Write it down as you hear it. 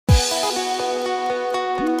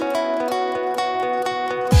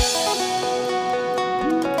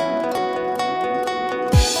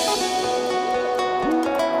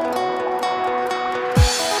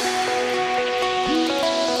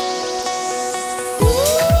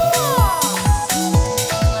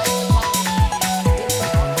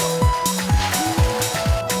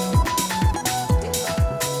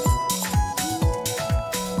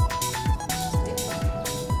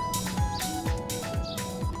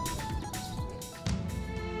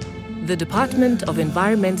The Department of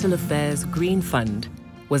Environmental Affairs Green Fund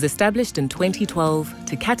was established in 2012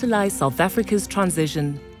 to catalyze South Africa's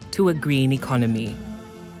transition to a green economy.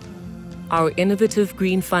 Our innovative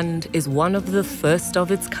Green Fund is one of the first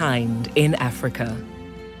of its kind in Africa.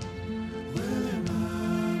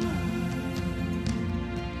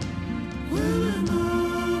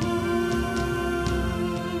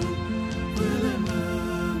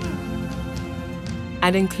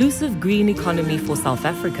 An inclusive green economy for South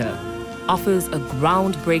Africa offers a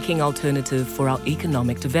groundbreaking alternative for our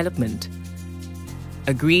economic development.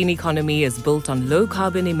 A green economy is built on low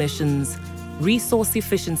carbon emissions, resource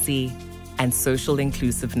efficiency, and social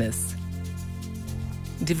inclusiveness.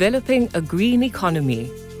 Developing a green economy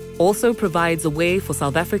also provides a way for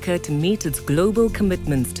South Africa to meet its global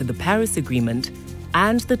commitments to the Paris Agreement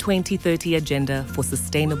and the 2030 Agenda for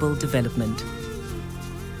Sustainable Development.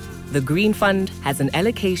 The Green Fund has an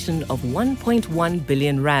allocation of 1.1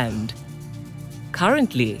 billion rand.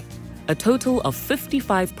 Currently, a total of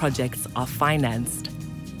 55 projects are financed.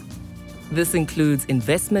 This includes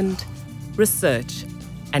investment, research,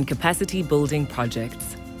 and capacity building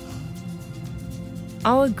projects.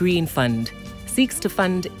 Our Green Fund seeks to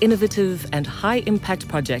fund innovative and high-impact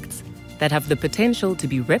projects that have the potential to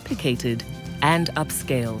be replicated and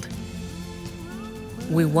upscaled.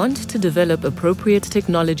 We want to develop appropriate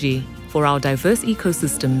technology for our diverse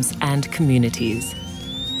ecosystems and communities.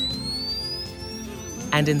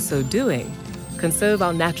 And in so doing, conserve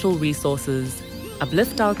our natural resources,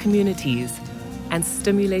 uplift our communities, and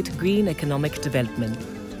stimulate green economic development.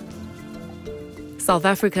 South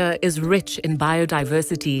Africa is rich in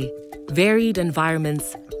biodiversity, varied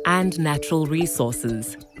environments, and natural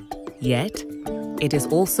resources. Yet, it is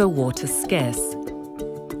also water scarce.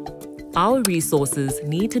 Our resources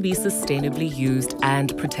need to be sustainably used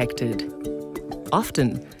and protected.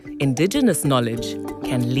 Often, indigenous knowledge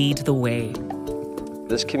can lead the way.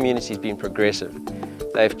 This community has been progressive.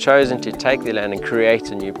 They've chosen to take their land and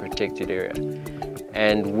create a new protected area.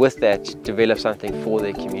 And with that, develop something for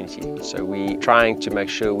their community. So we're trying to make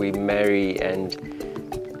sure we marry and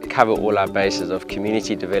cover all our bases of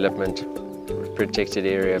community development, protected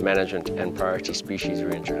area management, and priority species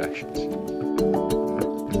reintroductions.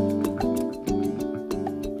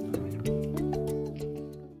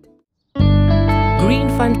 Green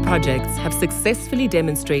Fund projects have successfully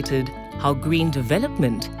demonstrated how green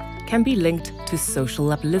development can be linked to social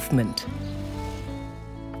upliftment.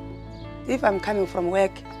 If I'm coming from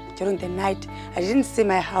work during the night, I didn't see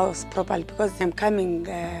my house properly because I'm coming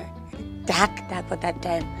dark for that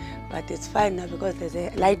time. But it's fine now because there's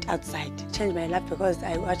a light outside. It changed my life because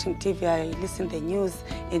I'm watching TV, I listen to the news,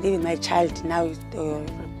 and even my child now,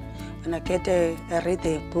 when I get read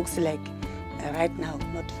the books like right now,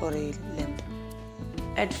 not for a lamp.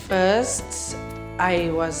 At first,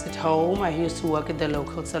 I was at home. I used to work at the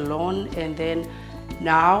local salon, and then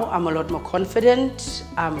now I'm a lot more confident.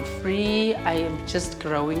 I'm free. I am just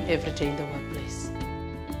growing every day in the workplace.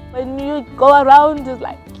 When you go around, it's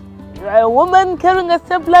like you're a woman carrying a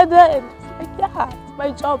step ladder, and it's like, yeah, it's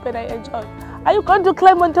my job and I enjoy it. Are you going to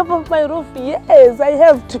climb on top of my roof? Yes, I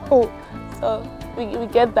have to. So we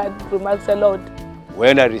get that remarks a lot.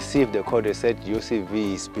 When I received the call, they said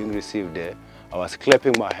UCV is being received there. I was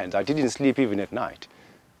clapping my hands. I didn't sleep even at night.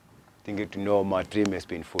 Thinking to know my dream has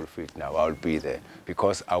been fulfilled now, I'll be there.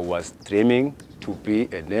 Because I was dreaming to be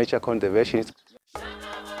a nature conservationist.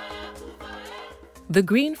 The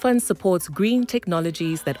Green Fund supports green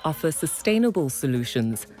technologies that offer sustainable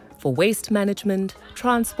solutions for waste management,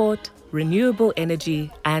 transport, renewable energy,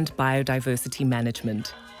 and biodiversity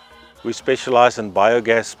management. We specialize in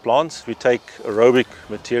biogas plants. We take aerobic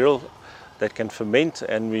material that can ferment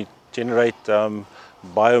and we generate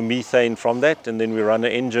biomethane from that, and then we run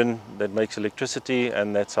an engine that makes electricity,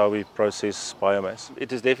 and that's how we process biomass.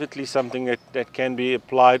 It is definitely something that can be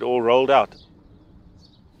applied or rolled out.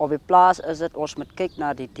 Op die plaas is dit ons moet kyk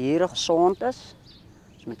na die diere gesond is.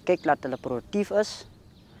 Ons moet kyk dat hulle produktief is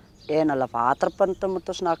en hulle waterpunte moet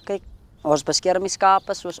ons na kyk. Ons beskerm die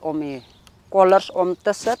skape soos om die kollers om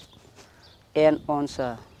te sit en ons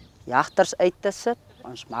jagters uit te sit.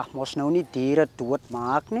 Ons mag mos nou nie diere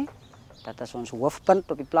doodmaak nie. Dat is ons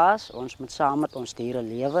hoofpunt op die plaas. Ons moet saam met ons diere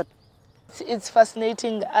lewe. It's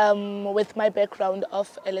fascinating with my background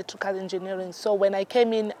of electrical engineering. So when I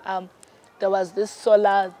came in, there was this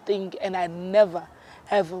solar thing, and I never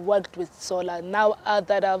have worked with solar. Now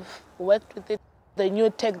that I've worked with it, the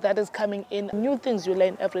new tech that is coming in, new things you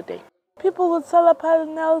learn every day. People with solar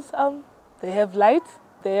panels, they have lights,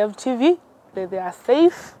 they have TV, they are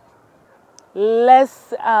safe,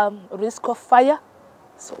 less risk of fire,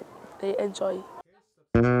 so they enjoy.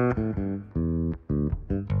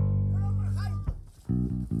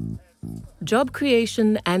 Job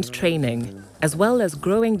creation and training, as well as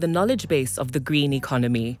growing the knowledge base of the green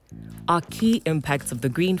economy, are key impacts of the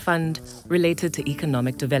Green Fund related to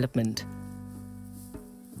economic development.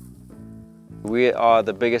 We are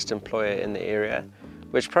the biggest employer in the area,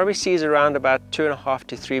 which probably sees around about 2.5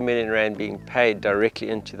 to 3 million rand being paid directly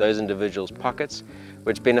into those individuals' pockets,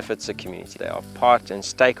 which benefits the community. They are part and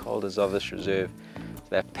stakeholders of this reserve.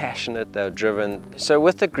 They're passionate, they're driven. So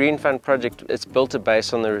with the Green Fund project, it's built a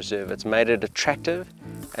base on the reserve. It's made it attractive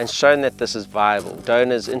and shown that this is viable.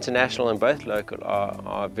 Donors, international and both local,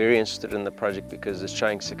 are very interested in the project because it's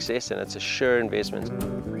showing success and it's a sure investment.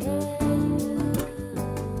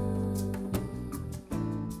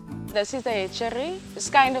 This is the hatchery. It's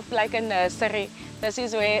kind of like a nursery. This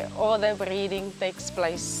is where all the breeding takes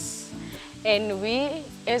place. And we,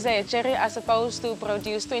 as a hatchery, are supposed to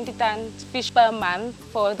produce 20 tons fish per month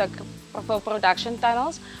for production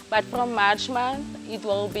tunnels. But from March month, it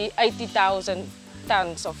will be 80,000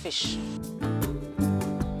 tons of fish.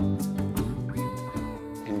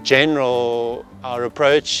 In general, our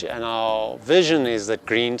approach and our vision is that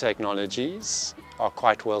green technologies are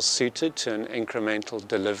quite well suited to an incremental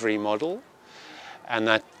delivery model, and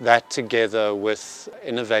that together with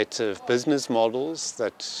innovative business models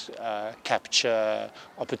that capture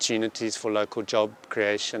opportunities for local job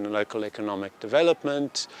creation and local economic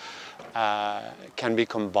development can be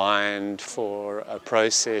combined for a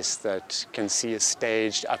process that can see a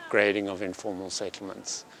staged upgrading of informal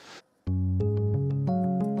settlements.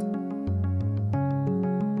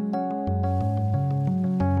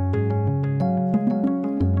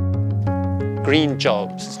 Green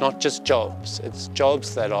jobs, it's not just jobs, it's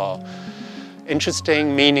jobs that are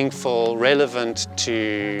interesting, meaningful, relevant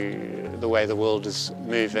to the way the world is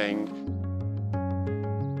moving.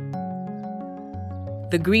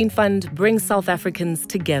 The Green Fund brings South Africans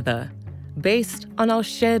together, based on our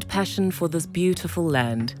shared passion for this beautiful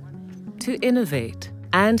land, to innovate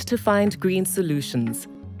and to find green solutions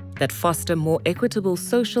that foster more equitable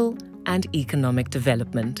social and economic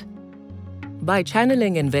development. By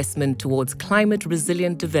channeling investment towards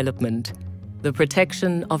climate-resilient development, the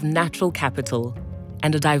protection of natural capital,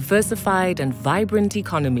 and a diversified and vibrant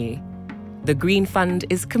economy, the Green Fund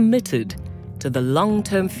is committed to the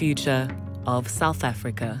long-term future of South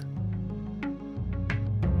Africa.